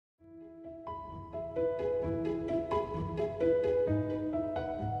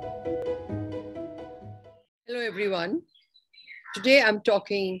everyone. Today I'm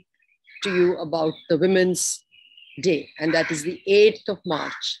talking to you about the Women's Day, and that is the 8th of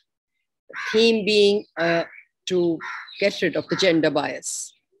March. The theme being to get rid of the gender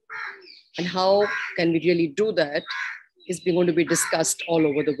bias. And how can we really do that is going to be discussed all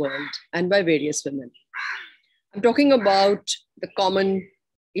over the world and by various women. I'm talking about the common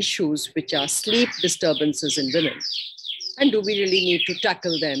issues which are sleep disturbances in women. And do we really need to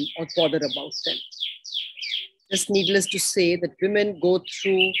tackle them or bother about them? Just needless to say that women go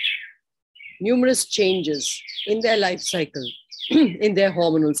through numerous changes in their life cycle, in their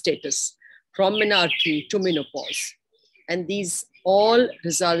hormonal status, from menarche to menopause. And these all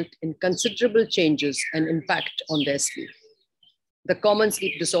result in considerable changes and impact on their sleep. The common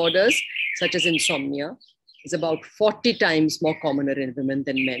sleep disorders, such as insomnia, is about 40 times more commoner in women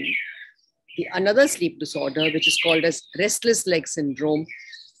than men. Another sleep disorder, which is called as restless leg syndrome,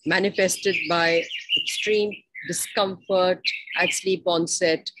 manifested by extreme discomfort at sleep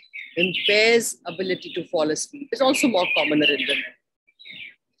onset, impairs ability to fall asleep, is also more commoner in women.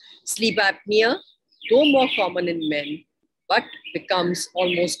 Sleep apnea, though more common in men, but becomes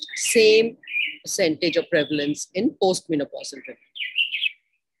almost same percentage of prevalence in postmenopausal women.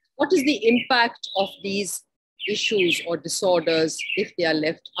 What is the impact of these issues or disorders if they are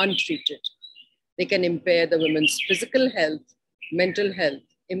left untreated? They can impair the women's physical health, mental health,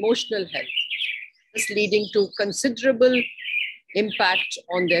 emotional health, thus leading to considerable impact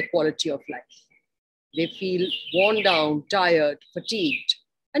on their quality of life. They feel worn down, tired, fatigued,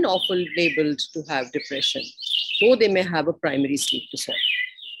 and often labeled to have depression, though they may have a primary sleep disorder.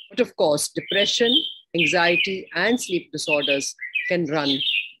 But of course, depression, anxiety, and sleep disorders can run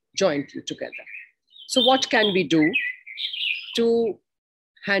jointly together. So what can we do to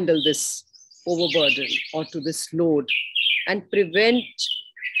handle this overburden or to this load and prevent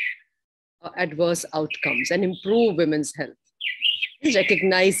adverse outcomes and improve women's health? Please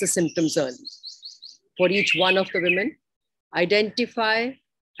recognize the symptoms early. For each one of the women, identify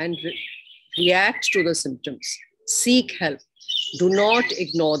and react to the symptoms. Seek help. Do not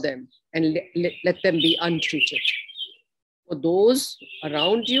ignore them and let them be untreated. For those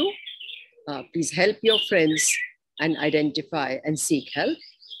around you, please help your friends and identify and seek help.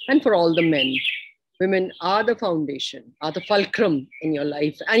 And for all the men, women are the foundation, are the fulcrum in your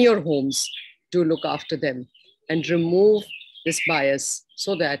life and your homes. Do look after them and remove this bias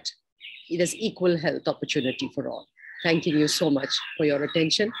so that it is equal health opportunity for all. Thanking you so much for your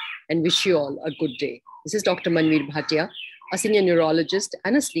attention and wish you all a good day. This is Dr. Manvir Bhatia, a senior neurologist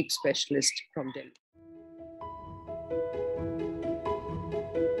and a sleep specialist from Delhi.